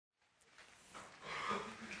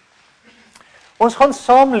Ons gaan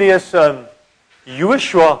saam lees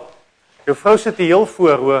Joshua. Jou vrou sit hier heel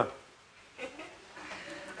voor, hoor.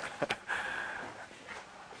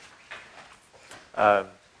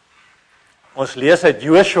 Ons lees uit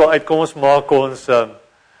Joshua uit, kom ons maak ons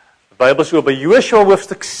Bybel so by Joshua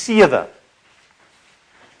hoofstuk 7.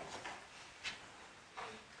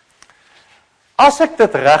 As ek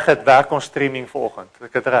dit reg het, werk ons streaming vanoggend.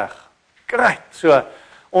 Ek het reg. Great. So,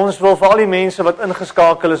 ons wil vir al die mense wat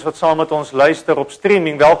ingeskakel is, wat saam met ons luister op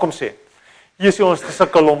streaming, welkom sê. Hier sien ons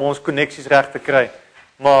gesukkel om ons koneksies reg te kry,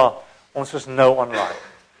 maar ons is nou online.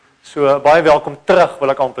 So, baie welkom terug,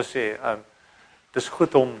 wil ek amper sê. Het is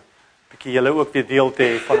goed om bietjie julle ook weer deel te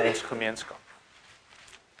hê van ons gemeenskap.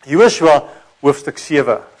 Joshua hoofstuk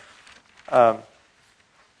 7.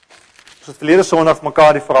 Ons het verlede Sondag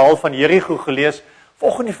mekaar die verhaal van Jerigo gelees,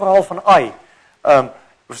 volgens die verhaal van Ai,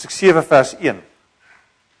 hoofstuk 7 vers 1.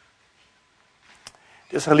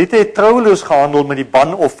 Die Israeliete het trouloos gehandel met die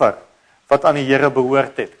banoffer wat aan die Here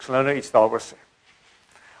behoort het. Ek sal nou iets daaroor sê.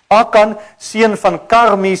 Akan, seun van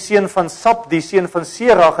Karmi, seun van Sabdi, seun van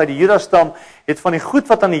Serag uit die Judastam, het van die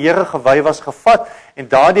goed wat aan die Here gewy was gevat en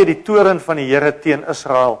daardeur die toorn van die Here teen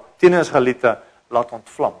die Israeliete laat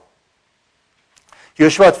ontvlam.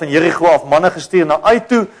 Joshua het van Jerigo af manne gestuur na Ai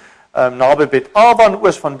toe, naby Bet-Awan,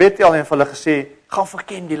 oos van Bethel, en vir hulle gesê, gaan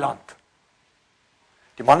verken die land.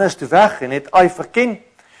 Die manne is toe weg en het Ai verken.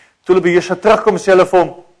 Toe hulle by Joshua terugkom, sê hulle vir hom,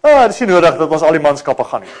 dit is nie nodig dat ons al die manskappe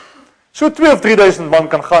gaan nie. So 2 of 3.000 man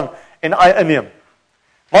kan gaan en Ai inneem.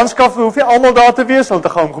 Manskappe hoef nie almal daar te wees, hulle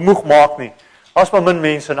te gaan genoeg maak nie. As maar min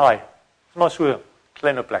mense in Ai. Dis maar so 'n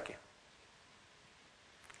klein plekkie.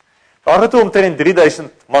 Daar het omtrent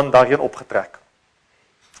 3.000 man daarheen opgetrek.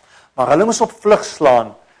 Maar hulle moes op vlug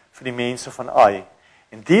slaan vir die mense van Ai,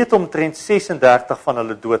 en die het omtrent 36 van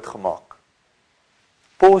hulle doodgemaak.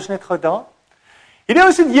 Pause net gou daar. Hierdie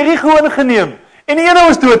ouens het Jerigo ingeneem, en die ene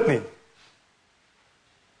is dood nie.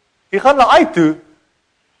 Die gaan na Ai toe,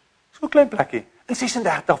 so 'n klein plekkie, en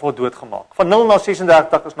 36 word doodgemaak. Van 0 na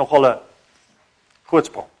 36 is nogal 'n groot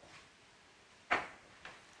sprong.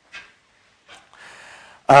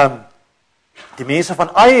 Die mense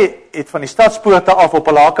van Ai het van die stadspoorte af op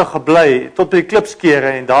 'n hake gebly, tot by die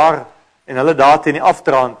klipskere en hulle daar teen die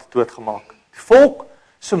afdraand doodgemaak. Die volk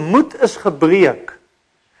se moed is gebreek,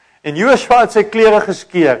 en Joshua het sy klere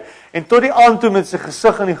geskeur, en tot die aand toe met sy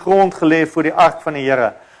gesig in die grond gelê voor die ark van die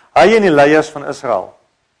Here, hy en die leiers van Israel.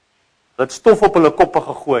 Hulle het stof op hulle koppe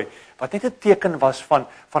gegooi, wat net 'n teken was van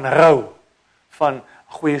rou, van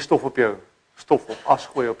gooi stof op as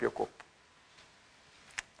gooi op jou kop.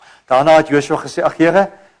 Daarna het Joshua gesê, ag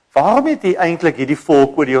Here, waarom het U eintlik hierdie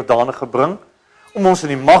volk oor die Jordaan gebring, om ons in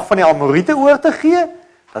die mag van die Amoriete oor te gee,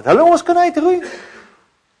 dat hulle ons kan uitroei?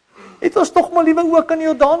 Het ons tog maar liewe ook in die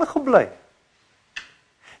Jordaan gebly?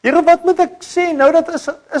 Here, wat moet ek sê, nou dat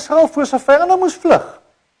Israel voor sy vyande moes vlug?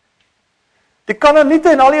 Die Kanaaniete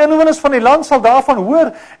en al die inwoners van die land sal daarvan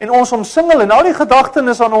hoor, en ons omsingel, en al die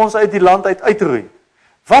gedagtenis aan ons uit die land uitroei.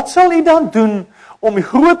 Wat sal U dan doen, om die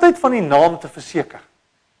grootheid van die naam te verseker?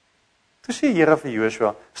 Toe sê Here vir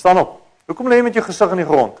Joshua, staan op, hoekom lê jy met jou gesig in die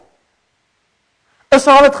grond?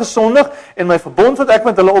 Israel het gesondig, en my verbond wat ek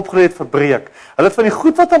met hulle opgelê het verbreek. Hulle het van die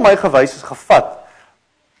goed wat aan my gewys is gevat.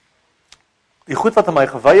 Die goed wat aan my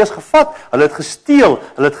gewy is gevat, hulle het gesteel,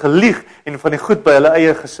 hulle het gelieg, en van die goed by hulle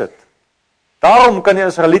eie gesit. Daarom kan die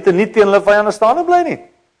Israeliete nie teen hulle vyande staande bly nie.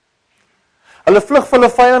 Hulle vlug vir hulle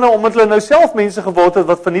vyande, omdat hulle nou self mense geword het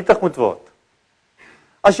wat vernietig moet word.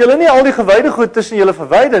 As julle nie al die gewyde goed tussen julle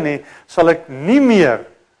verwyder nie, sal ek nie meer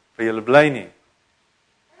by julle bly nie.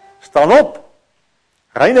 Staan op,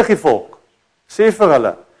 reinig die volk, sê vir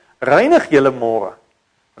hulle, reinig julle môre.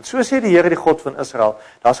 Want so sê die Here, die God van Israel,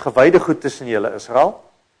 daar's gewyde goed tussen julle, Israel.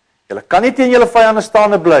 Julle kan nie teen julle vyande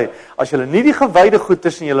staande bly, as julle nie die gewyde goed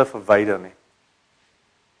tussen julle verwyder nie.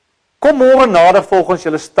 Kom môre nader volgens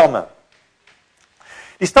julle stamme.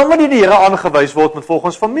 Die stam wat deur die Here aangewys word, moet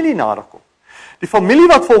volgens familie naderkom. Die familie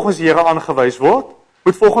wat volgens die Here aangewys word,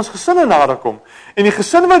 moet volgens gesinne naderkom. En die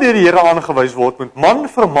gesin wat deur die Here aangewys word, moet man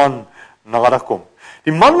vir man naderkom.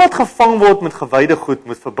 Die man wat gevang word met gewyde goed,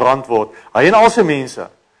 moet verbrand word, hy en al sy mense,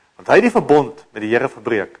 want hy het die verbond met die Here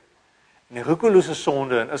verbreek, en die roekelose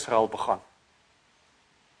sonde in Israel begaan.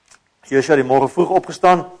 Joshua het die môre vroeg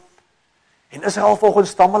opgestaan, en Israel volgens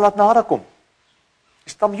stamme laat naderkom.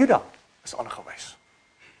 Die stam Juda is aangewys.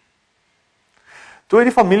 Toe hy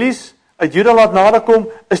die families uit Juda laat naderkom,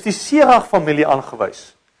 is die Serag familie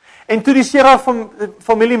aangewys. En toe die Serag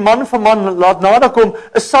familie man vir man laat naderkom,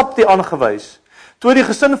 is Sabdi aangewys. Toe die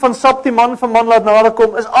gesin van Sabdi man vir man laat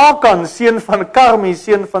naderkom, is Akan, seun van Karmi,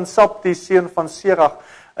 seun van Sabdi, seun van Serag,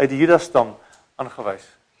 uit die Judastam aangewys.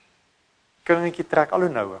 kringetjie trek al hoe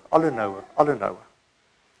nouer, al hoe nouer, al hoe nouer.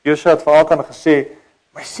 Josua het vir Akan gesê,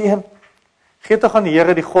 my seun, gee tog aan die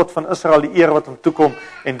Here die God van Israel die eer wat hom toekom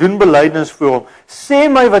en doen belydenis voor hom. Sê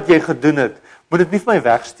my wat jy gedoen het, moet dit nie vir my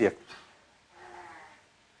wegsteek.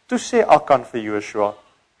 Toe sê Akan vir Josua,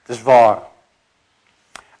 dis waar.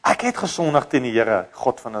 Ek het gesondig teen die Here,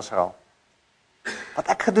 God van Israel. Wat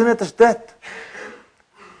ek gedoen het is dit.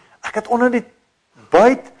 Ek het onder die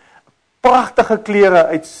buit pragtige klere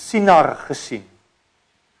uit Sinar gesien.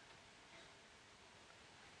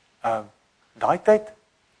 Daai tyd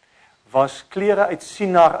was klere uit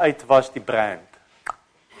Sinar uit was die brand.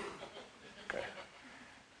 Okay.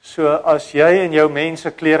 So as jy en jou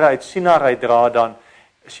mense klere uit Sinar uitdra, dan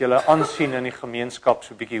is julle aansien in die gemeenskap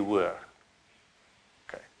so bietjie hoër.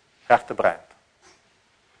 Okay. Regte brand.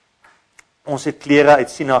 Ons het klere uit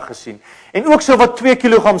Sinar gesien. En ook so wat 2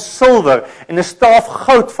 kilogram silwer en 'n staaf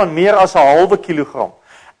goud van meer as 'n halwe kilogram.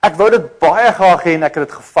 Ek wou dit baie graag hê en ek het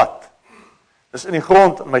dit gevat. Dis in die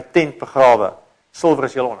grond in my tent begrawe. Silwer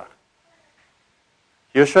is heel onder.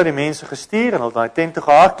 Josua die mense gestuur en hulle het na die tent toe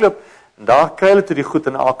gehardloop en daar kry hulle toe die goed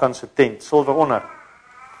in Akan se tent, silwer onder.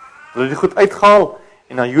 Hulle het die goed uitgehaal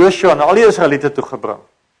en na Josua en al die Israeliete toe gebring.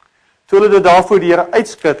 Toe hulle dit daarvoor die Here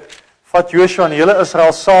uitskit, vat Josua en die hele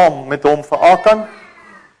Israel saam met hom vir Akan.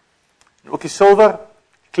 En ook die silwer,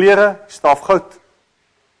 klere, staaf goud.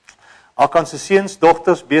 Akan se seuns,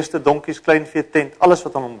 dogters, beeste, donkies, kleinvee, tent, alles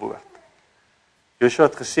wat aan hom behoort. Josua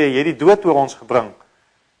het gesê, jy het die dood oor ons gebring.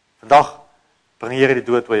 Vandag bring Here die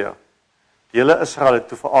dood oor jou. Die hele Israel het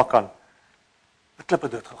toe vir Akan 'n klippe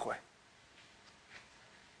dood gegooi.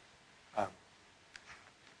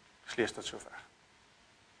 Lees dit sover.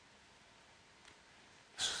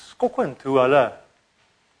 Skokkend hoe hulle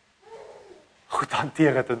goed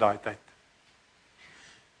hanteer het in daai tyd.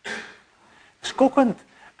 Skokkend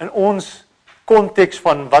in ons konteks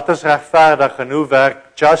van wat is regverdig en hoe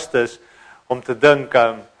werk justice, om te dink,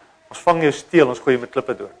 ons vang jou steel, ons gooi jy met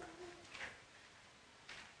klippe dood.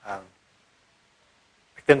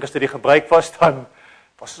 Ek dink as dit die gebruik was, dan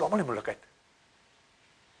was dit almal die moeilikheid.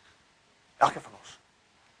 Elkeen van ons.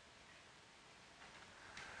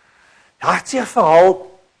 Die hartseer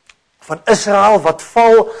verhaal van Israel wat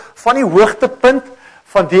val van die hoogtepunt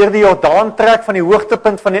van deur die Jordaan trek, van die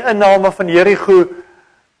hoogtepunt van die inname van Jerigo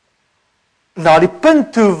na die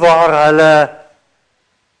punt toe waar hulle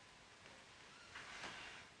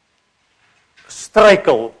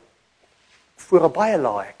struikel voor 'n baie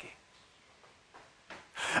laaiekie.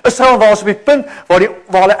 Israel was op die punt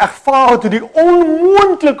waar hulle ervaar hoe die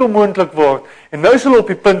onmoontlike moontlik word en nou is hulle op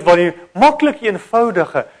die punt waar die maklike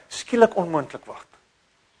eenvoudige skielik onmoontlik word.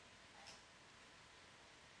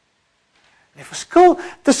 Die verskil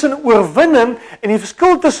tussen oorwinning en die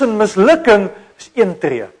verskil tussen mislukking is 1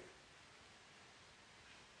 tree.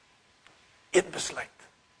 1 besluit.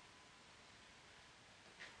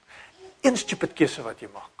 1 stupid keuse wat jy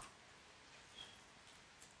maak.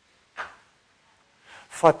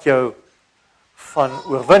 Vat jou van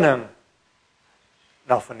oorwinning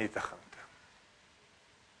na vernietiging toe.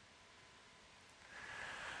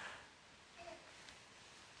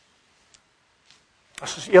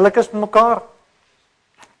 As ons eerlik is met mekaar,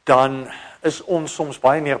 dan is ons soms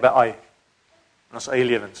baie meer by Ai in ons eie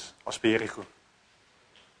lewens as by Jerigo.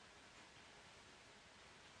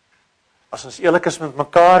 As ons eerlik is met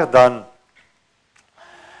mekaar, dan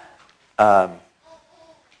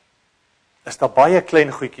is daar baie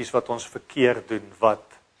klein goedjies wat ons verkeerd doen, wat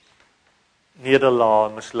nederlae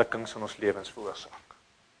en mislukkings in ons lewens veroorsaak.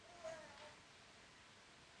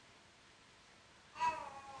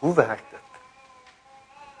 Hoe werk dit?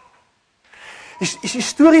 Die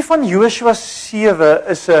storie van Josua 7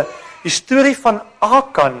 is 'n storie van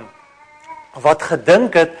Akan, wat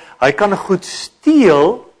gedink het, hy kan goed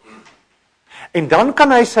steel, en dan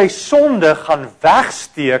kan hy sy sonde gaan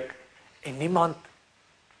wegsteek, en niemand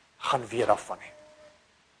gaan weet daarvan nie.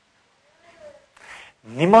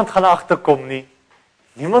 Niemand gaan agterkom nie,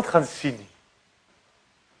 niemand gaan sien nie.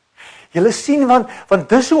 Julle sien, want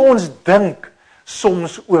dis hoe ons dink,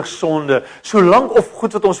 soms oor sonde, solank of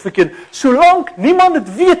goed wat ons verkeerd, solank niemand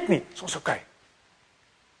dit weet nie, is ons okay.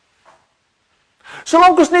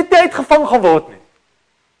 Solank ons net nie uitgevang gaan word nie,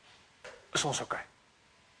 is ons okay.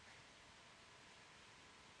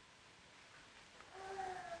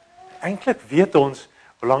 Eintlik weet ons,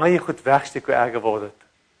 hoe langer jy goed wegsteek, hoe erger word dit.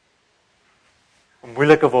 Hoe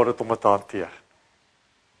moeiliker word dit om dit te hanteer.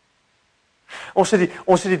 Ons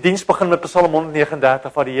het die diens begin met Psalm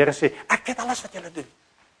 139, waar die Here sê, ek weet alles wat julle doen.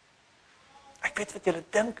 Ek weet wat julle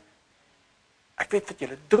dink. Ek weet wat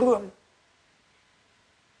julle droom.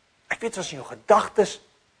 Ek weet wat is in jou gedagtes,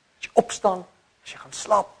 as jy opstaan, as jy gaan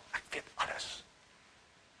slaap, ek weet alles.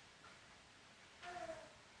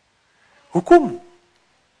 Hoekom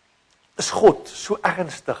is God so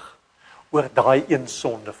ernstig oor daai een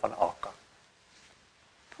sonde van Akan?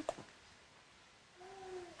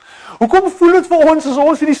 Hoekom voel dit vir ons as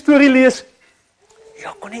ons hierdie storie lees?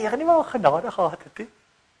 Ja, kon die Here nie wel genade gehad het nie?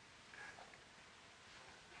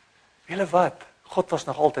 Julle wat? God was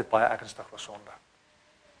nog altyd baie ernstig oor sonde.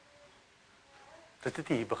 Dit het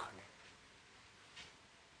nie hier begin nie.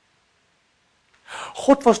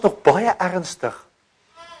 God was nog baie ernstig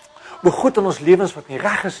oor goed in ons lewens wat nie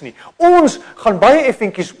reg is nie. Ons gaan baie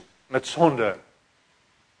effentjies met sonde.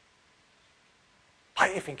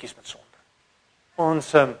 Baie effentjies met sonde.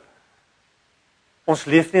 Ons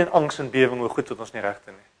leef nie in angs en bewering oor goed wat ons nie reg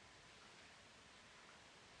doen nie.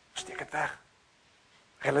 Steek dit weg.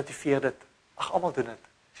 Relativeer dit. Ag, almal doen dit.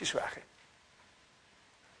 Dis so erg.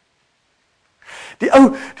 Die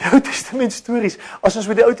Ou Testament stories, as ons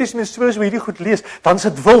met die Ou Testament stories oor hierdie goed lees, dan is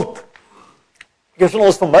dit wild.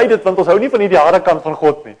 Ons vermy dit, want ons hou nie van die harde kant van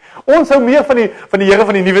God nie. Ons hou meer van die Here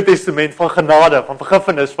van die Nuwe Testament, van genade, van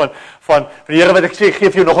vergifnis, van die Here wat ek sê,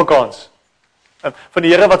 gee vir jou nog 'n kans. Van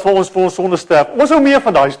die Here wat vir ons sonde sterf. Ons hou meer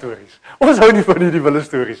van daai stories. Ons hou nie van hierdie wilde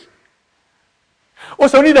stories.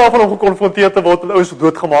 Ons hou nie daarvan om gekonfronteer te word met ouens wat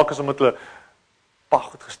doodgemaak is omdat hulle pag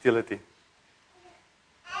goed gesteel het nie.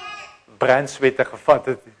 Brandswette gevat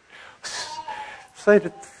het nie. Sê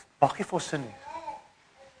dit mag nie vir sin nie.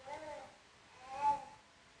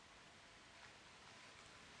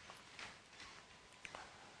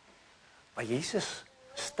 Maar Jesus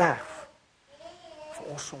sterf vir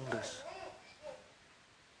ons sondes.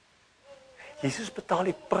 Jesus betaal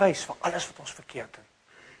die prys vir alles wat ons verkeerd doen.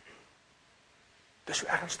 Dis hoe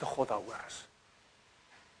ernstig God daaroor is.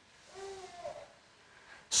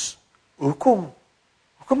 Hoekom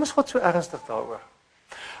is God so ernstig daaroor?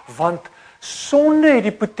 Want sonde het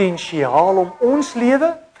die potensiaal om ons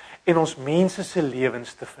lewe en ons mense se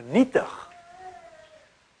lewens te vernietig.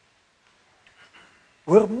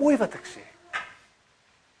 Hoor mooi wat ek sê.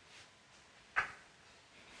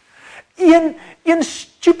 Een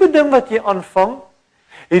stupid ding wat jy aanvang,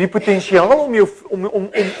 het die potensiaal om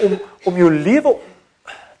jou lewe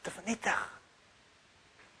te vernietig.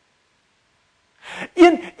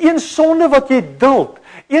 Een sonde wat jy duld,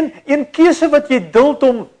 een keuse wat jy duld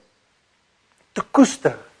om te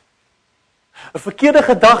koester, 'n verkeerde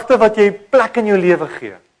gedagte wat jy plek in jou lewe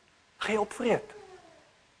gee, gaan jy opvreet.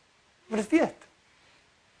 Moet dit weet.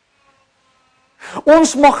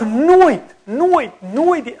 Ons mag nooit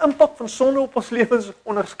die impak van sonde op ons lewens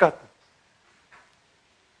onderskat.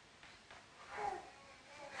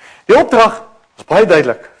 Die opdrag is baie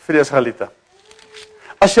duidelik vir die Israeliete.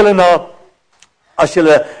 As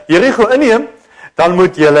julle Jerigo inneem, dan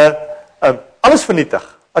moet julle alles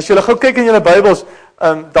vernietig. As julle gou kyk in julle Bybels,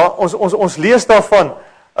 ons lees daarvan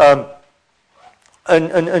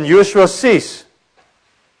in Joshua 6.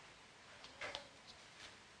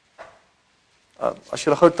 As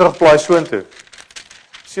julle gou terugblaai soontoe,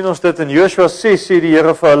 sien ons dit in Joshua 6, sê die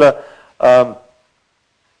Here vir hulle,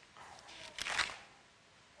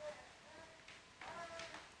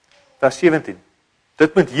 vers 17,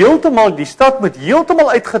 die stad moet heeltemal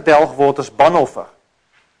uitgedelg word as banoffer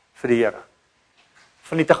vir die Here.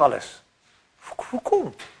 Vernietig alles.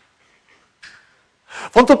 Hoekom?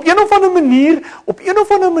 Want op een of ander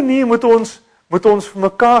manier moet ons vir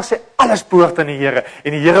mekaar sê, alles behoort aan die Here,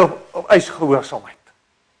 en die Here eis gehoorsaamheid.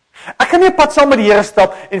 Ek kan nie 'n pad saam met die Here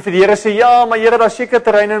stap, en vir die Here sê, ja, maar Here, daar is seker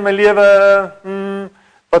terreine in my lewe,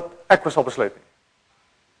 wat ek sal besluit nie.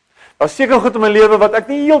 Daar is seker goed in my lewe, wat ek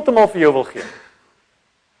nie heeltemal vir jou wil gee.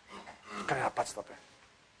 Ek kan nie 'n pad stap nie.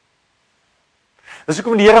 Dis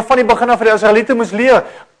hoekom die Here van die begin af vir die Israeliete moes leer,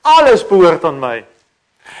 alles behoort aan my.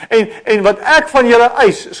 En wat ek van julle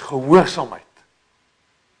eis, is gehoorsaamheid.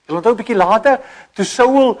 Jy onthou 'n bietjie later, toe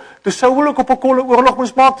Saul ook op 'n kolle oorlog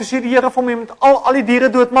moes maak, toe sê die Here vir hom, jy moet al die diere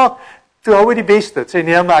doodmaak, toe hou hy die beste. Sê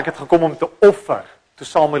nee, maar ek het gekom om te offer, toe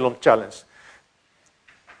Samuel hom challenge.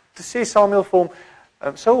 Toe sê Samuel vir hom,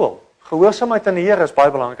 Saul, gehoorsaamheid aan die Here is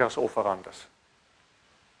baie belangriker as offerandes.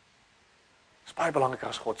 Is baie belangriker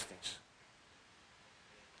as godsdiens.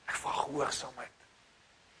 Ek vra gehoorsaamheid.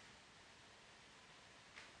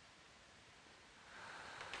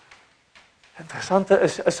 Interessante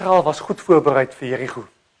is, Israel was goed voorbereid vir Jerigo.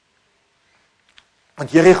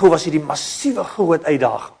 Want Jerigo was hierdie massiewe groot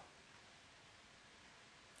uitdaging.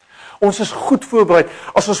 Ons is goed voorbereid.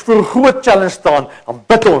 As ons voor 'n groot challenge staan, dan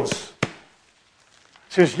bid ons.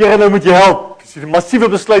 Sê ons, Here, nou moet jy help. Dis die massiewe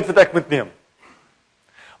besluit wat ek moet neem.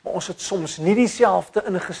 Maar ons het soms nie dieselfde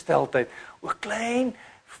ingesteldheid oor klein,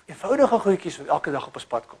 eenvoudige goedjies wat elke dag op ons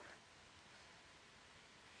pad kom.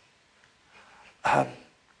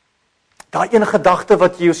 Daai een gedagte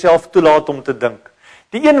wat jy jouself toelaat om te dink.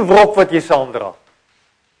 Die een wrok wat jy saamdra.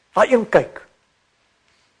 Daai een kyk.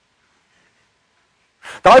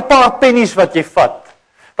 Daai paar pennies wat jy vat.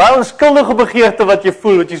 Daai onskuldige begeerte wat jy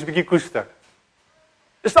voel, wat jy so 'n bietjie koester.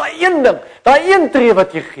 Dis daai een ding, daai een tree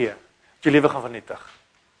wat jy gee, dat jy lewe gaan vernietig.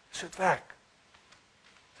 Dis hoe dit werk.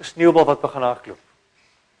 Dis 'n sneeubal wat begin hardloop.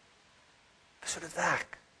 Dis hoe dit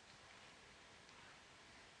werk.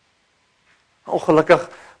 Ongelukkig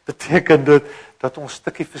beteken dit dat ons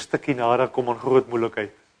stukkie vir stukkie nader kom aan groot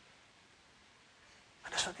moeilikheid.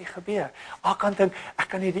 En dis wat hier gebeur. Ek kan dink, ek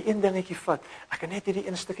kan net die een dingetjie vat. Ek kan net hierdie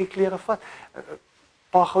een stukkie klere vat. 'n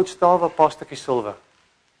Paar goudstawe, 'n paar stukkie silwer.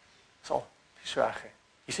 Dis al. Dis so reg.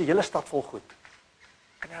 Hier's 'n hele stad vol goed.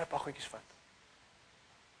 Ek kan net 'n paar goedjies vat.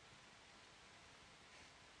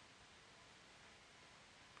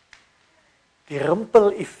 Die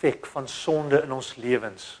rimpel-effek van sonde in ons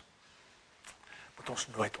lewens moet ons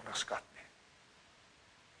nooit onderskat nie.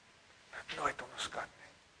 Nooit onderskat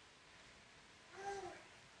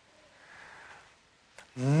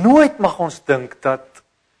nie. Nooit mag ons dink dat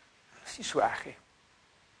is nie so erg nie.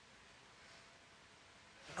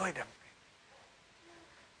 Nooit dink nie.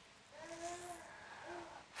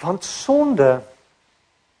 Want sonde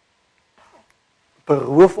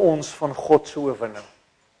beroof ons van God se oorwinning.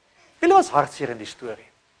 Julle was hartseer in die storie.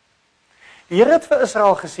 Die Here het vir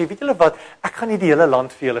Israel gesê, weet julle wat, ek gaan nie die hele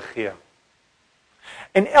land vir julle gee.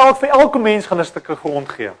 En vir elke mens gaan 'n stukkie grond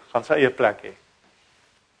gee, gaan sy eie plek hê.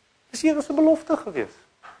 Dis Here se belofte gewees.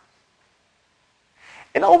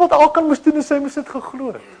 En al wat Akan moes doen, is hy moes dit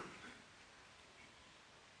geglo het.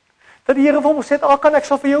 Dat die Here vir hom gesê het, Akan, ek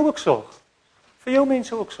sal vir jou ook sorg. Vir jou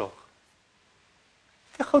mense ook sorg.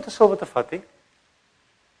 Jy goud en silwer te vat, hè?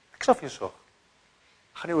 Ek sal vir jou sorg.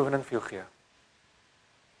 Ek gaan die oorwinning vir jou gee.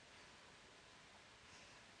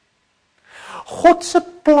 God se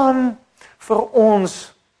plan vir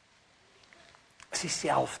ons is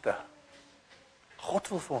dieselfde. God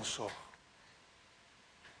wil vir ons sorg.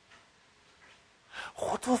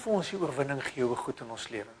 God wil vir ons die oorwinning gee oor goed in ons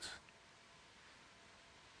lewens.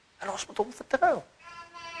 En ons moet hom vertrou.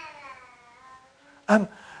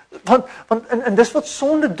 Want dis wat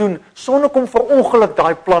sonde doen. Sonde kom verongeluk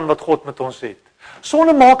daai plan wat God met ons het.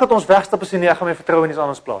 Sonde maak dat ons wegstap en sê nee, ek gaan my vertrou in iets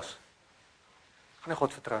anders plaas. Ek gaan nie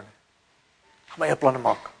God vertrou nie. Ek gaan my eie planne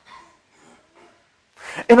maak.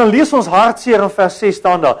 En dan lees ons hartseer in vers 6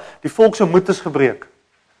 staan daar, die volk se moed is gebreek.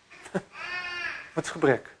 Moed is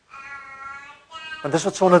gebreek. Want dis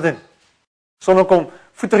wat sonde doen. Sonde kom,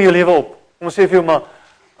 voeter jou lewe op. Om sê vir jou maar,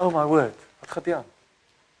 oh my word, wat gaan dit aan?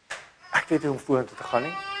 Ek weet nie hoe om vorentoe te gaan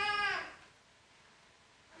nie.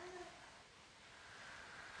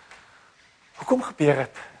 Hoekom gebeur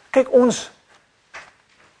dit? Kyk, ons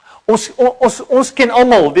ken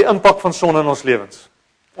almal die impak van sonde in ons lewens.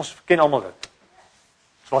 Ons ken almal dit.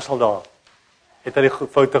 Ons was al daar. Het al die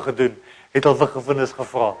foute gedoen, het al vergifnis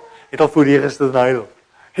gevra, het al voor die Here gestaan huil,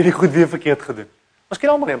 het die goed weer verkeerd gedoen. Ons ken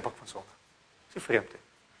almal die impak van sonde. Dis nie vreemd nie.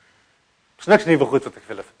 Dis niks nuwe goed wat ek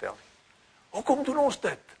vir julle vertel nie. Hoekom doen ons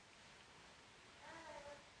dit?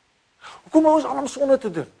 Hoekom hou ons aan om sonde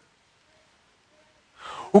te doen?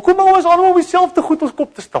 Hoekom hou ons aan om dieselfde goed ons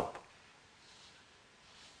kop te stap?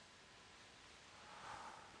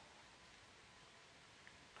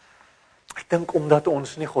 Ek dink omdat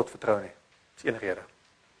ons nie God vertrou nie. Dis een rede.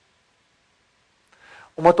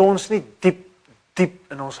 Omdat ons nie diep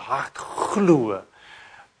in ons hart glo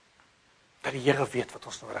dat die Here weet wat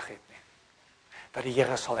ons nodig het nie. Dat die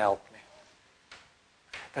Here sal help nie.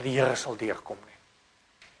 Dat die Here sal deurkom nie.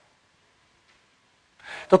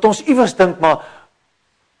 Dat ons iewers dink, maar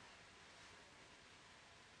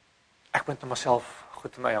ek moet myself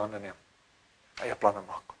goed in my hande neem. Eie planne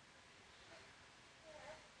maak.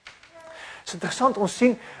 Het is interessant, ons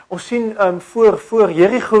sien voor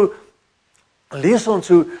Jericho, lees ons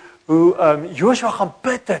hoe Joshua gaan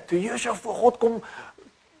bid het, hoe Joshua voor God kom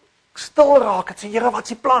stil raak, het sê, Here, wat is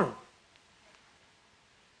die plan?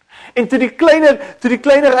 En toe die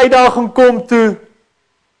kleiner uitdaging kom, toe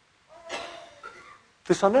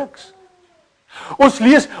is daar niks. Ons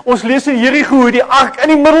lees in Jericho hoe die ark in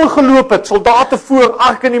die middel geloop het, soldate voor,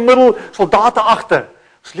 ark in die middel, soldate agter.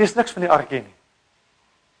 Ons lees niks van die ark nie.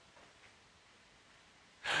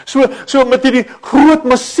 So met die groot,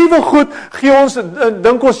 massiewe goed, gee ons,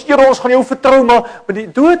 dink ons, Here, ons gaan jou vertrou, maar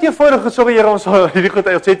die dood eenvoudig is, sorry Here, ons hierdie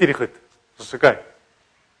goed, ons het hierdie goed. Ons is okay.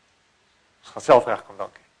 Ons gaan self regkom,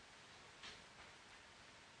 dankie.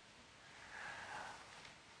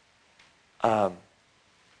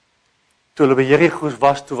 Toe hulle by Jericho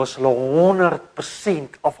was, toe was hulle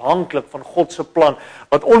 100% afhanklik van God se plan,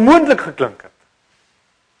 wat onmoontlik geklink het.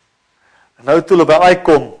 En nou toe hulle by Ai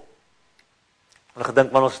kom, En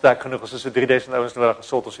gedink, man, ons sterk genoeg, ons is so 3000 ouens nodig,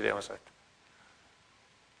 gesot ons hierdie ouens uit.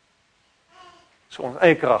 So ons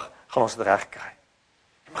eie krag gaan ons dit reg kry.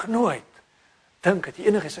 Jy mag nooit dink dat jy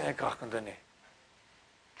enige sy eie krag kan doen nie.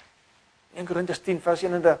 1 Korintiërs 10 vers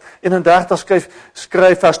 31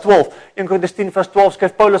 skryf vers 12. 1 Korintiërs 10 vers 12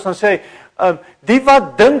 skryf Paulus en sê, die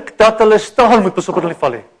wat dink dat hulle staan, moet pas op dat hulle nie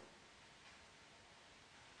val nie.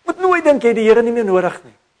 Moet nooit dink jy die Here nie meer nodig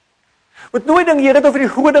nie. Moet nooit dink, Here het oor die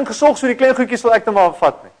groot ding gesorg, so die klein goedjies sal ek dan maar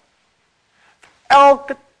vat nie.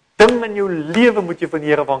 Elke ding in jou lewe moet jy van die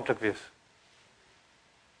Here afhanklik wees.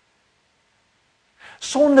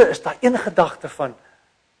 Sonde is daar een gedagte van,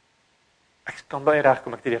 ek kan by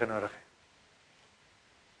regkom, ek het die Here nodig.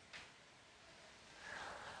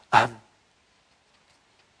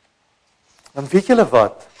 Dan weet julle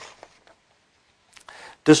wat?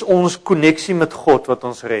 Dis ons koneksie met God wat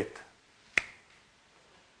ons red.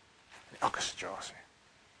 In elke situasie.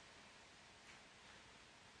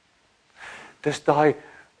 Dis daai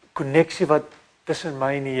koneksie wat tussen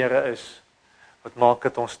my en die Here is, wat maak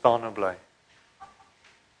dit ons staan en bly.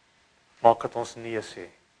 Maak dit ons nee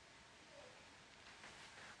sê.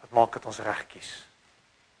 Wat maak dit ons reg kies.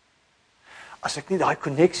 As ek nie daai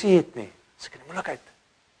koneksie het nie, is ek in die moeilikheid.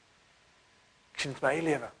 Ek sien dit my eie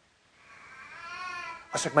lewe.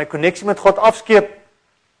 As ek my koneksie met God afskeep,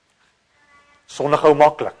 sonder gou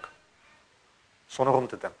maklik, sonder om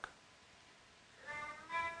te dink.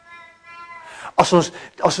 As ons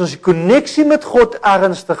die koneksie met God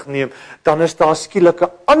ernstig neem, dan is daar skielike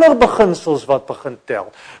ander beginsels wat begin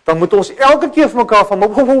tel. Dan moet ons elke keer vir mekaar van,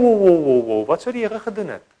 wat sou die Here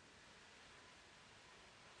gedoen het?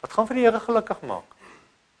 Wat gaan vir die Here gelukkig maak?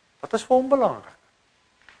 Wat is vir hom belangrik?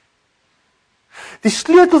 Die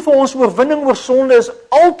sleutel vir ons oorwinning oor sonde is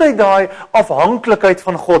altyd daai afhanklikheid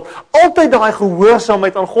van God, altyd daai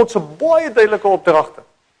gehoorsaamheid aan God se baie duidelike opdragte.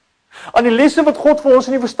 Aan die lesse wat God vir ons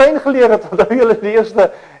in die woestyn geleer het, onthou julle die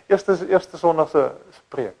eerste Sondag se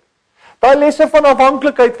preek. Daai lesse van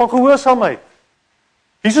afhanklikheid, van gehoorsaamheid.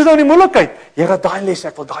 Hier is nou die moeilikheid. Here, daai lesse,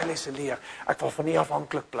 ek wil daai lesse leer. Ek wil van U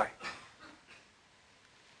afhanklik bly.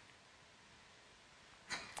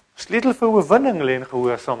 Sleutel vir oorwinning lê in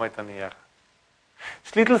gehoorsaamheid aan die Here.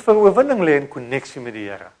 Sleutel vir oorwinning lê in koneksie met die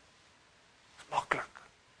Here. Dit is maklik.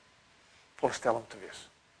 Voorstel om te wees.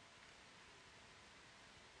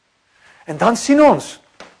 En dan sien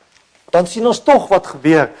ons tog wat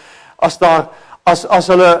gebeur as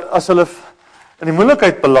hulle in die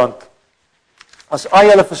moeilikheid beland. As Ai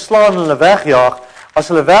hulle verslaan en hulle wegjaag,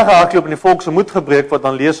 as hulle weghardloop en die volk se moed gebreek word,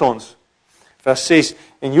 dan lees ons vers 6,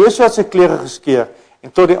 en Josua het sy klere geskeur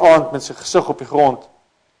en tot die aand met sy gesig op die grond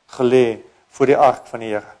gelê voor die ark van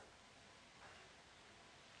die Here.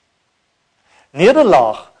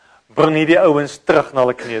 Nederlaag bring nie die ouens terug na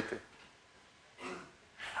hulle knie toe.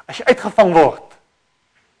 As jy uitgevang word,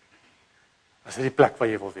 is dit die plek waar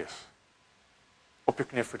jy wil wees. Op jou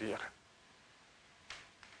knie voor die Here.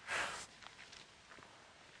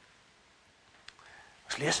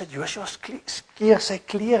 Ons lees dat Josua skeer sy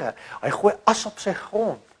klere. Hy gooi as op sy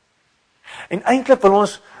grond. En eintlik wil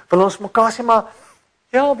ons mekaar sê, maar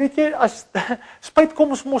ja, weet jy, as spyt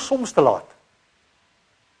kom ons mos soms te laat.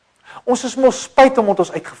 Ons is mos spyt omdat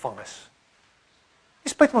ons uitgevang is.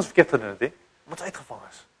 Nie spyt om ons verkeerd gedoen het, hè, omdat ons uitgevang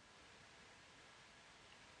is.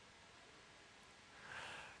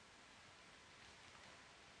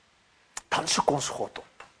 Dan soek ons God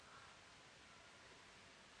op.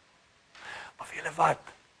 Maar vir julle wat?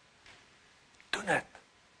 Doen dit.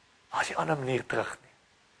 As jy 'n ander manier terug nie.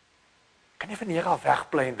 Kan jy van die Here af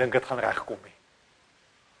wegbly en dink dit gaan regkom nie.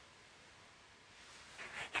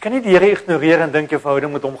 Jy kan nie die Here ignoreer en dink jou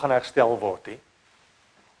verhouding met hom gaan herstel word nie.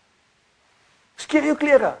 Skeer jou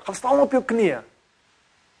klere, gaan staan op jou knieë.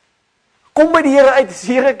 Kom by die Here uit, sê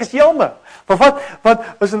Here, ek is jammer. Maar wat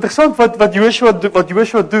is interessant wat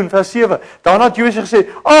Joshua doen, vers 7. Daarna het Joshua gesê,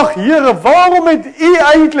 ag Here, waarom het U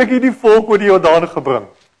eintlik hierdie volk oor die Jordaan gebring?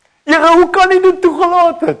 Here, hoe kan U dit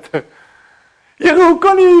toegelaat het? Here, hoe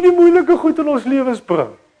kan U hierdie moeilike goed in ons lewens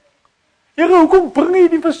bring? Here, hoekom bring U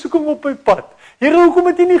die versoeking op my pad? Here, hoekom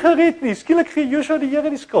het U nie gered nie? Skielik gee Joshua die Here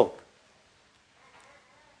die skuld.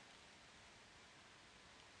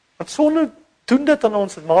 Want sonde doen dit aan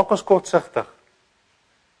ons, dit maak ons kortsigtig.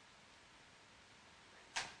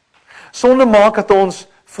 Sonde maak dat ons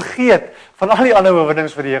vergeet van al die ander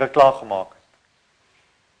oorwinnings wat die Here klaar gemaak het.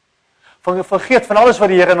 Vergeet van alles wat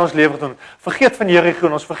die Here in ons lewe doen. Vergeet van Jerigo,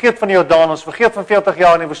 ons vergeet van die Jordaan, ons vergeet van 40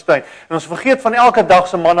 jaar in die woestyn. En ons vergeet van elke dag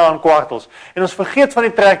se manna en kwartels. En ons vergeet van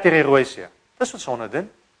die trek deur die Rooi See. Dis wat sonde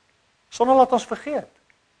doen. Sonde laat ons vergeet.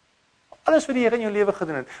 Alles wat die Here in jou lewe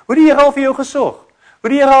gedoen het. Hoe die Here al vir jou gesorg. Hoe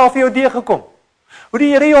die Here al vir jou deurgekom. Hoe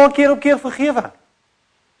die Here jou keer op keer vergewe.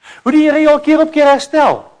 Hoe die Here jou keer op keer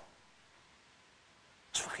herstel.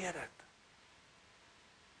 Ons vergeet dit.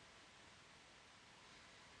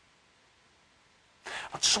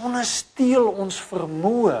 Want sonde steel ons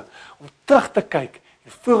vermoë om terug te kyk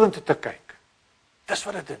en vorentoe te kyk. Dis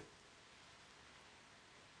wat dit doen.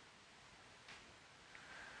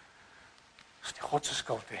 Dis nie God se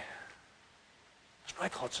skuld nie. Dis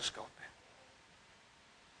nooit God se skuld nie.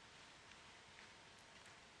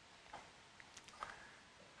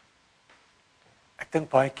 Ek dink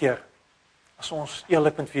baie keer, as ons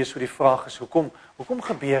eerlik moet wees oor die vraag is, hoekom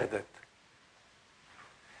gebeur dit?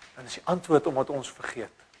 Dan is die antwoord omdat ons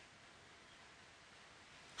vergeet.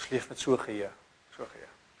 Ons leef met so geheue.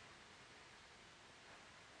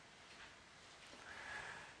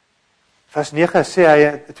 Vers 9 sê hy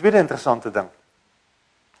 'n tweede interessante ding.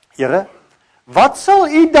 Here, wat sal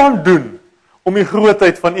u dan doen om die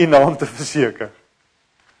grootheid van u naam te verseker?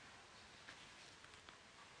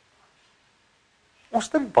 Ons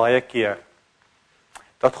dink baie keer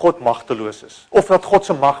dat God magteloos is, of dat God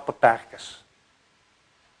se mag beperk is.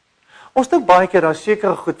 Ons dink baie keer daar is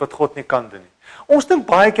sekere goed wat God nie kan doen nie. Ons dink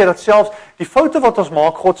baie keer dat selfs die foute wat ons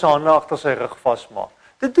maak, God se hande agter sy rug vasmaak.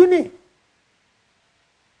 Dit doen nie.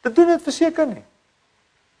 Dit doen dit verseker nie.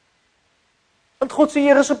 Want God se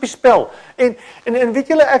eer is op die spel. En weet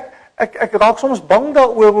julle, ek raak soms bang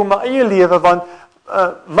daaroor oor my eie lewe, want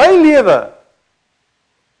my lewe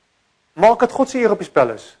maak dat God se eer op die spel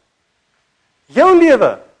is. Jou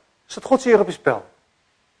lewe sit God se eer op die spel.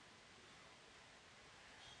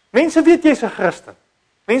 Mense weet jy's 'n Christen.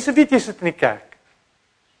 Mense weet jy sit in die kerk.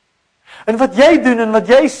 En wat jy doen en wat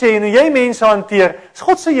jy sê en hoe jy mense hanteer, is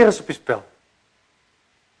God se eer is op die spel.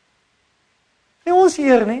 Nie ons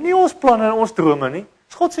eer nie, nie ons planne en ons drome nie,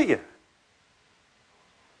 is God se eer.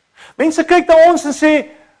 Mense kyk na ons en sê,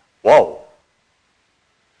 wow,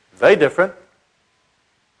 very different.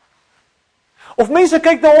 Of mense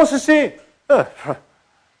kyk na ons en sê,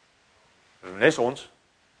 nes ons.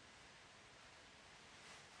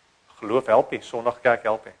 Geloof help nie, Sondag kerk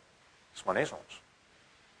help nie. Dis maar nes ons.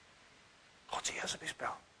 God se eer is op die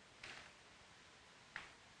spel.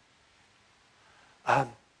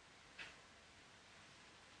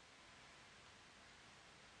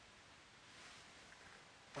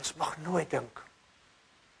 Ons mag nooit dink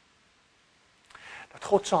dat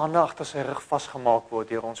God se hande agter sy rug vasgemaak word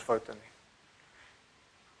deur ons foute nie.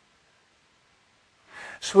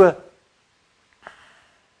 So,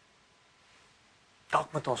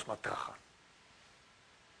 dalk moet ons maar teruggaan.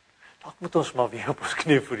 Dalk moet ons maar weer op ons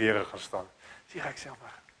knie voor die Here gaan staan. Sê ek sê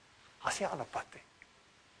maar, as jy aan 'n pad het.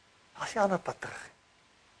 As jy aan 'n pad terug.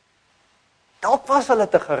 Dalk was hulle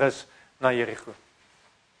te gerus na Jerigo.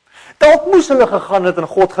 Dalk moes hulle gegaan het en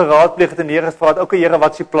God geraadpleeg het en die Here gevra het, "Oké Here,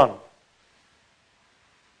 wat is die plan?"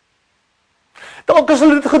 Dalk as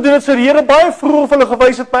hulle dit gedoen het, sou die Here baie vroeg vir hulle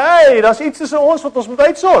gewys het, maar hey, daar's iets tussen ons wat ons moet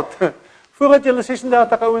uitsort. Voordat julle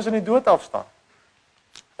 36 ouens in die dood afstaan.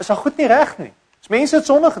 Is daar goed nie reg nie. As mense het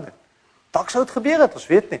sonde gedoen. Dalk sou dit gebeur het, ons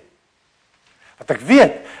weet nie. Wat ek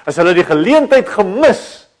weet, as hulle die geleentheid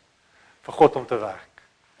gemis vir God om te werk.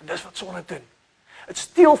 En dis wat sonde doen. Dit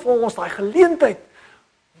steel vir ons daai geleentheid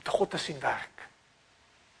om te God te sien werk.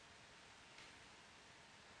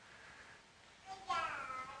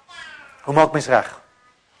 Hoe maak mens reg?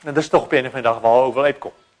 En dis tog op 'n of ander dag waar hy wil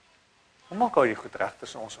uitkom. Hoe maak hy goed reg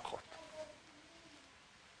tussen ons en God?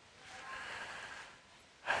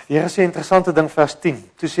 Die Here sê 'n interessante ding vers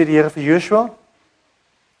 10. Toe sê die Here vir Joshua: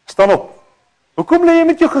 "Staan op. Hoekom lê jy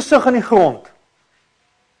met jou gesig in die grond?"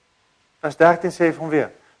 Vers 13 sê hy vir hom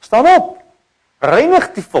weer: "Staan op.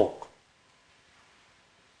 Reinig die volk."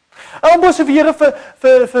 En dan sê die Here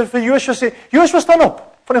vir Joshua sê: "Joshua, staan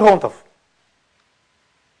op van die grond af.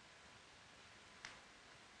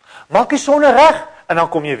 Maak die sonne reg en dan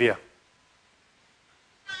kom jy weer."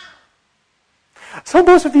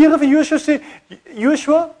 Soms as die Here vir Joshua sê,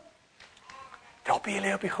 "Joshua, help jy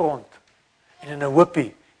lê op die grond en in 'n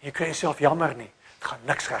hoopie, jy kry jouself jammer nie, dit gaan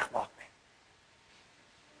niks regmaak nie.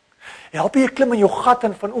 Help jy klim in jou gat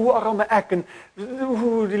en van arme ek en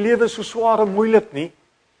die lewe is so swaar en moeilik nie,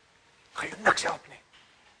 gaan jou niks help nie.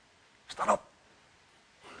 Staan op.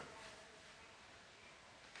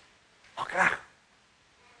 Maak reg."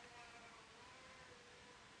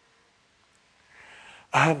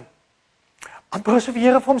 Amper asof die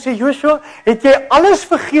Here vir hom sê, "Joshua, het jy alles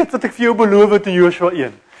vergeet wat ek vir jou beloof het in Joshua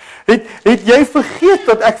 1? Het jy vergeet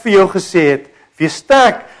wat ek vir jou gesê het? Wees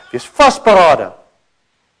sterk, wees vasberade.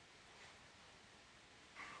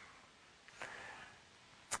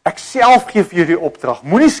 Ek self gee vir jou die opdrag.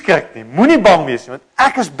 Moenie skrik nie, moenie bang wees nie, want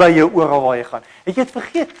ek is by jou oral waar jy gaan." Het jy dit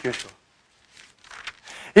vergeet, Joshua?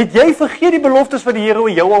 Het jy vergeet die beloftes wat die Here oor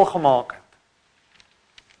jou al gemaak het?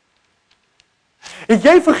 Het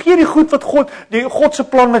jy vergeet die goed wat God se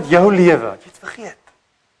plan met jou lewe? Het jy het vergeet?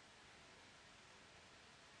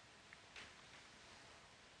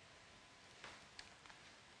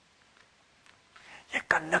 Jy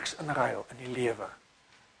kan niks inruil in die lewe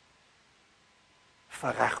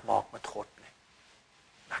vir regmaak met God nie.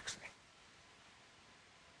 Niks nie.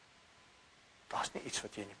 Daar's nie iets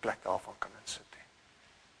wat jy in die plek daarvan kan insit nie.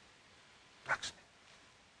 Niks nie.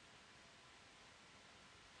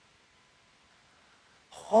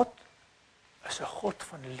 God is 'n God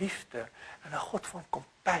van liefde en 'n God van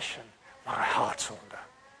compassion, maar hy haat sonde.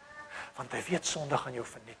 Want hy weet sonde gaan jou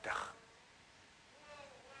vernietig.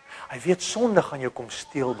 Hy weet sonde gaan jou kom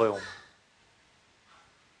steel by hom.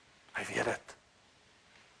 Hy weet dit.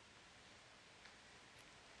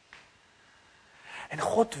 En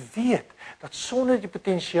God weet dat sonde die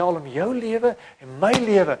potensiaal om jou lewe en my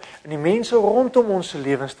lewe en die mense rondom ons se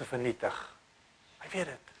lewens te vernietig. Hy weet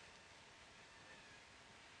dit.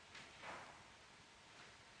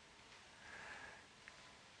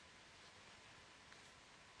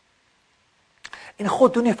 En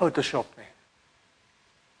God doen nie Photoshop nie.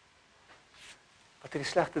 Wat die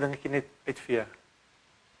slegte dingetjie net uitvee.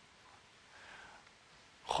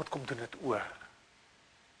 God kom doen dit oor.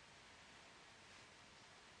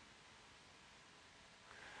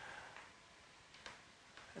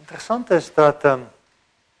 Interessant is dat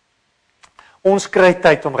ons kry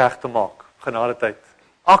tyd om reg te maak, genadetyd.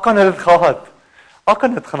 Akan het dit gehad.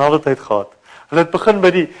 Akan het genadetyd gehad. Hulle het begin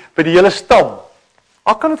by die hele stam.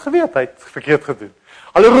 Akan het geweet, hy het verkeerd gedoen.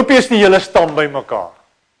 Hulle roep eers die hele stam by mekaar.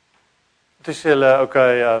 Toe sê hulle,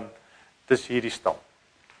 okay, dis hierdie stam.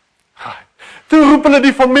 Toe roep hulle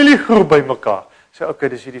die familiegroep by mekaar. Sê, okay,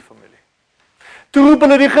 dis hierdie familie. Toe roep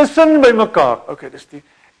hulle die gesin by mekaar. Okay, dis die.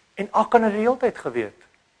 En Akan het die hele tyd geweet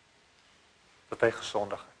dat hy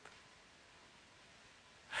gesondig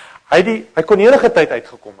het. Hy kon enige tyd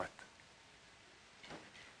uitgekom het.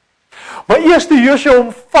 Maar eers toe Josua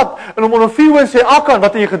hom vat en hom onderview en sê, Akan,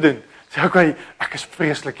 wat het jy gedoen? Sê, okay, ek is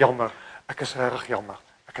vreeslik jammer. Ek is regtig jammer.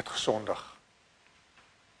 Ek het gesondig.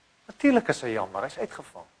 Natuurlik is hy jammer, hy is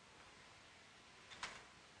uitgevang.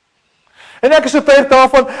 En ek is oortuig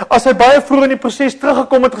daarvan, as hy baie vroeg in die proses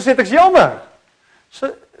teruggekom het, gesê, ek is jammer.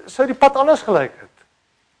 Sou die pad anders gelyk het.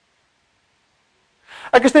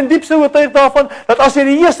 Ek is ten diepste oortuig daarvan, dat as hy in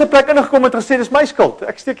die eerste plek ingekom het, gesê, dis my skuld.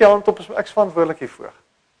 Ek steek jou hand op, ek is verantwoordelik hiervoor.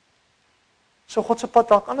 So God se pad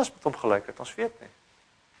dalk anders met hom gelyk het, ons weet nie.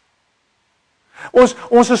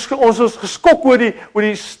 Ons is geskok oor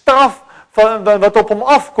die straf wat op hom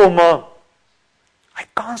afkom, maar hy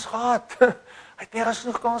het kans gehad. Hy het nergens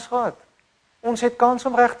genoeg kans gehad. Ons het kans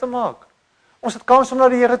om reg te maak. Ons het kans om na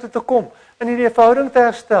die Here toe te kom en die verhouding te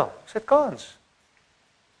herstel. Ons het kans.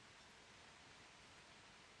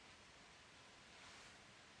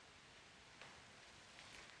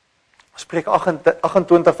 Spreek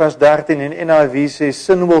 28 vers 13 in NIV sê,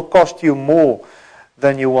 sin will cost you more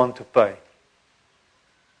than you want to pay.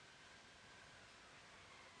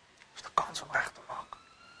 Dis 'n kans om reg te maak.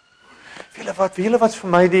 Wiele wat vir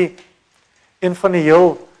my een van die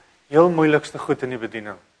heel moeilikste goed in die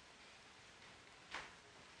bediening.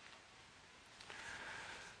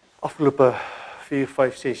 Afgelope 4,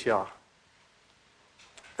 5, 6 jaar.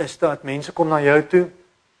 Is dat mense kom na jou toe.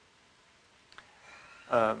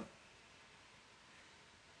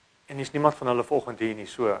 En is niemand van hulle volgend hier nie,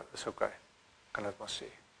 so is okay. Kan dit maar sê.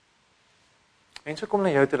 Mense kom na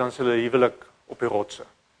jou toe, dan is hulle huwelik op die rotse.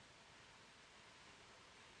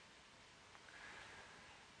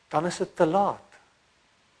 Dan is dit te laat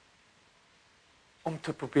om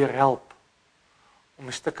te probeer help, om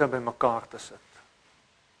die stukke by mekaar te sit.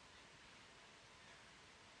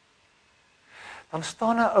 Dan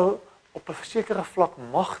staan 'n ou op 'n sekere vlak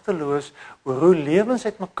magteloos oor hoe lewens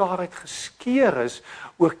uitmekaar uit geskeur is,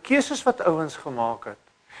 oor keuses wat ouens gemaak het,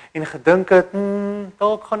 en gedink het,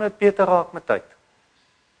 dalk gaan dit beter raak met tyd.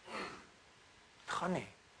 Dit gaan nie.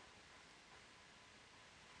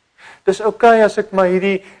 Dis okay as ek maar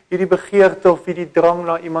hierdie begeerte of hierdie drang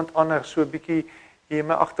na iemand anders so 'n bietjie hier in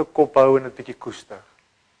my agterkop hou en 'n bietjie koester.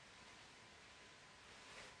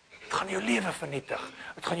 Dit gaan jou lewe vernietig.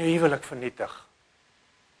 Dit gaan jou huwelik vernietig.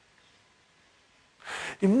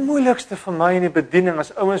 Die moeilikste vir my in die bediening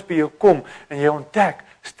as ouens by jou kom en jy ontdek,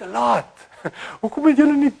 is te laat. Hoekom het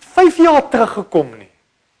julle nie 5 jaar teruggekom nie?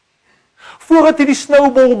 Voordat jy die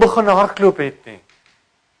snowball begin hardloop het nie.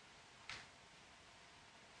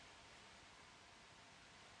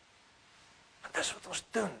 En dis wat ons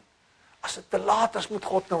doen. As dit te laat is, moet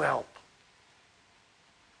God nou help.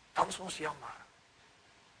 Dan is ons jammer.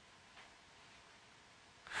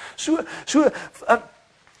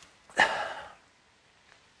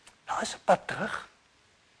 Daar is 'n pad terug.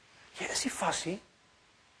 Jy is nie vas nie.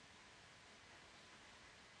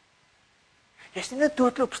 Jy is nie net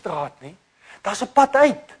doodloopstraat nie. Daar's 'n pad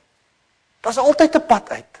uit. Daar's altyd 'n pad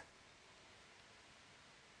uit.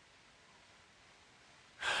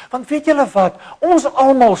 Want weet julle wat? Ons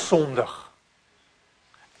almal sondig.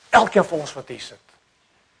 Elkeen van ons wat hier sit.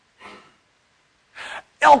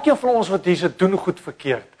 Elkeen van ons wat hier sit, doen goed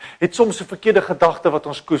verkeerd. Het soms 'n verkeerde gedagte wat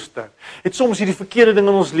ons koester. Het soms hierdie verkeerde ding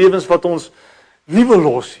in ons lewens wat ons nie wil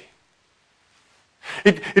los nie.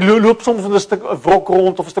 Het loop soms met 'n stuk wrok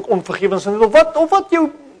rond of 'n stuk onvergewens of wat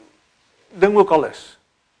jou ding ook al is.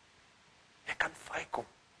 Jy kan vrykom.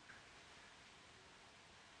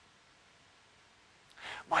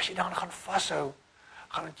 Maar as jy dan gaan vashou,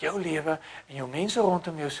 gaan dit jou lewe en jou mense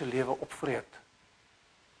rondom jou se lewe opvreet.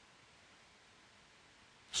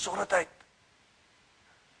 Sort dit uit.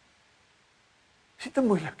 Dis nie te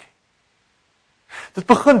moeilik nie. Dit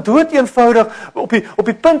begin dood eenvoudig op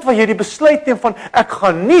die punt waar jy die besluit neem van ek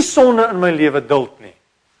gaan nie sonde in my lewe duld nie.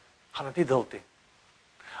 Gaan dit nie duld nie.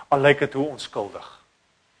 Al lyk dit hoe onskuldig.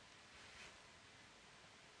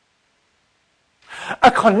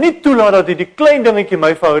 Ek gaan nie toelaat dat hierdie klein dingetjie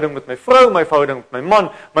my verhouding met my vrou, my verhouding met my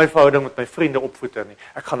man, my verhouding met my vriende opvoeder nie.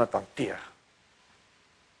 Ek gaan dit hanteer.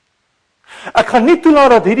 Ek gaan nie toelaat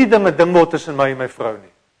dat hierdie ding 'n ding word tussen my en my vrou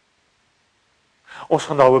nie. Ons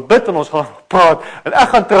gaan daaroor bid en ons gaan praat en ek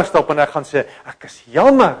gaan terugstap en ek gaan sê, ek is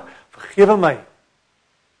jammer, vergewe my.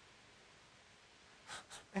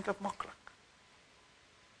 Dit is eintlik maklik.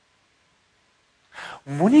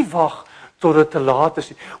 Moenie wag tot dit te laat is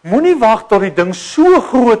nie. Moenie wag tot die ding so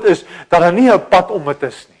groot is dat daar nie 'n pad om dit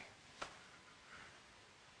is nie.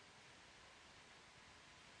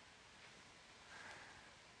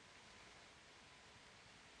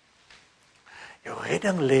 Jou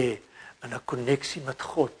redding lê in 'n koneksie met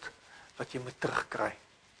God wat jy moet terugkry.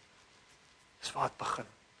 Dis waar dit begin.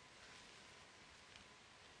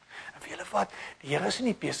 En weet julle wat? Die Here is in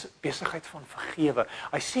die besigheid van vergewe.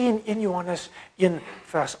 Hy sê in 1 Johannes 1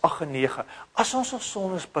 vers 8 en 9, as ons ons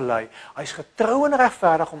sondes bely, hy is getrou en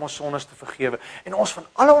regverdig om ons sondes te vergewe en ons van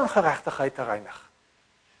alle ongeregtigheid te reinig.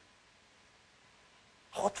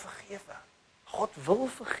 God vergewe. God wil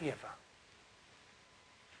vergewe.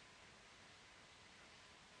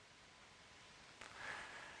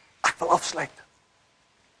 Ek wil afsluit.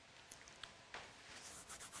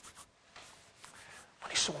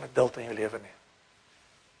 Moenie sonde duld in jou lewe nie.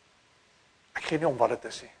 Ek gee nie om wat dit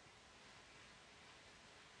is nie.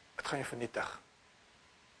 Dit gaan jou vernietig.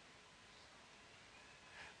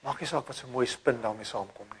 Maak nie saak wat so mooi spin daarmee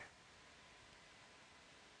saamkom nie.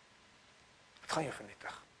 Dit gaan jou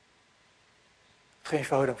vernietig. Dit gaan jou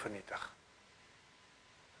verhouding vernietig.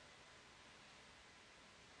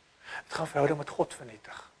 Dit gaan verhouding met God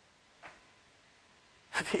vernietig.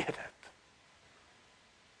 Weet dit.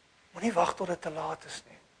 Moenie wag tot dit te laat is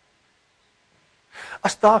nie.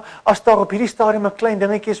 As daar op hierdie stadium 'n klein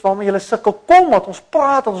dingetjie is waarmee jy sukkel, kom wat ons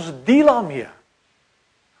praat, ons deel daarmee.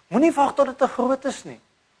 Moenie wag tot dit te groot is nie.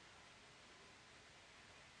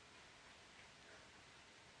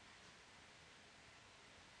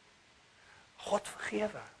 God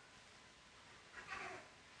vergewe.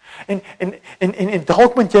 En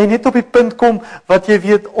dalk moet jy net op die punt kom wat jy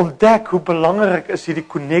weet ontdek hoe belangrik is hierdie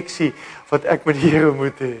koneksie wat ek met die Here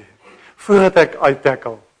moet hê voordat ek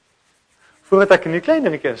uittackle. Voordat ek in die klein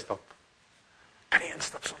dingetjie instap. Kan nie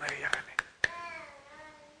instap sonder die Here nie.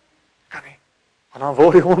 Kan nie. Want dan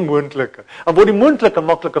word die onmoontlike. Dan word die moontlike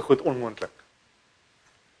maklike goed onmoontlik.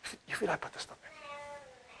 Jy wil daai pad stap.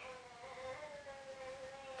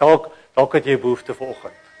 Dalk het jy behoefte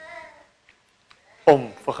vanoggend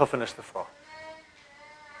om vergifnis te vra.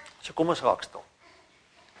 So kom ons raak stil.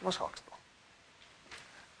 Kom ons raak stil.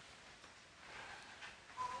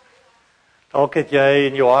 Dalk het jy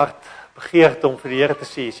in jou hart begeerte om vir die Here te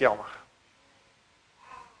sê, is jammer.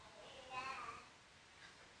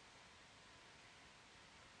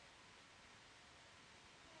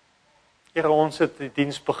 Here, ons het die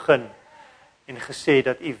diens begin en gesê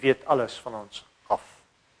dat U weet alles van ons af.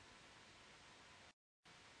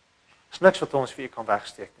 Is niks wat ons vir U kan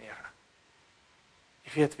wegsteek nie, Here. U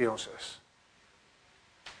weet wie ons is.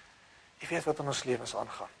 U weet wat in ons lewens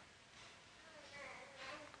aangaan.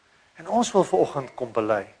 En ons wil vanoggend kom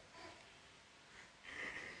bely.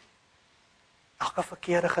 Elke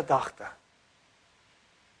verkeerde gedagte.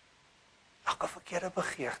 Elke verkeerde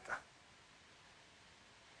begeerte.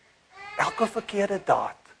 Elke verkeerde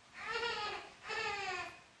daad.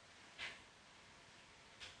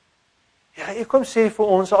 Here, U kom sê vir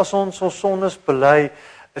ons, as ons ons sondes bely,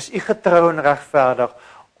 is U getrou en regverdig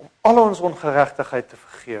om al ons ongeregtigheid te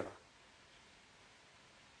vergewe.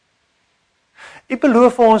 U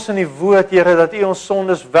beloof vir ons in die woord, Here, dat U ons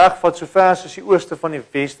sondes wegvat so ver soos die ooste van die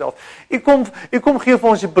weste af. U kom gee vir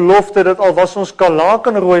ons die belofte dat al was ons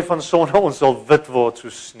kalakenrooi van sonde, ons sal wit word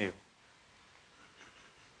soos sneeu.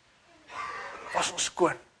 Was ons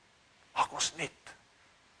skoon, maak ons net.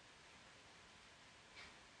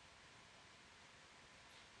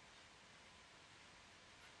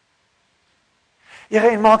 Here,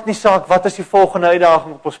 en maak nie saak wat is die volgende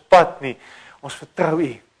uitdaging op ons pad nie. Ons vertrou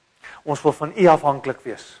U. Ons wil van U afhanklik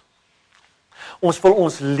wees. Ons wil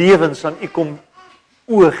ons lewens aan U kom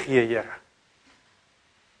oorgee, Here.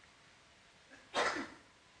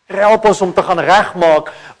 Help ons om te gaan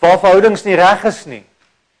regmaak waar verhoudings nie reg is nie.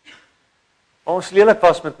 Waar ons lelik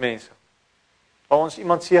was met mense. Waar ons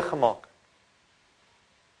iemand seer gemaak.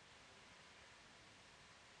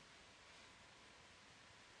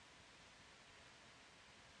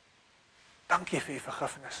 Dankie vir U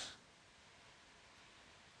vergifnis.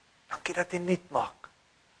 Dankie dat U nuut maak.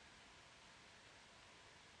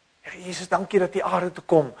 Here Jesus, dankie dat U aarde toe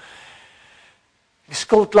kom. Die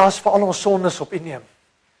skuldlas vir al ons sondes op U neem.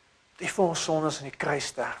 Dat U vir ons sondes aan die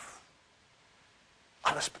kruis sterf.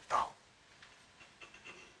 Alles betaal.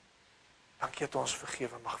 Dankie dat ons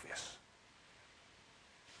vergewe mag wees.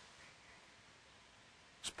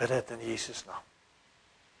 Ons bid dit in Jesus naam.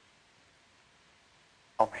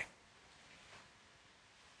 Amen.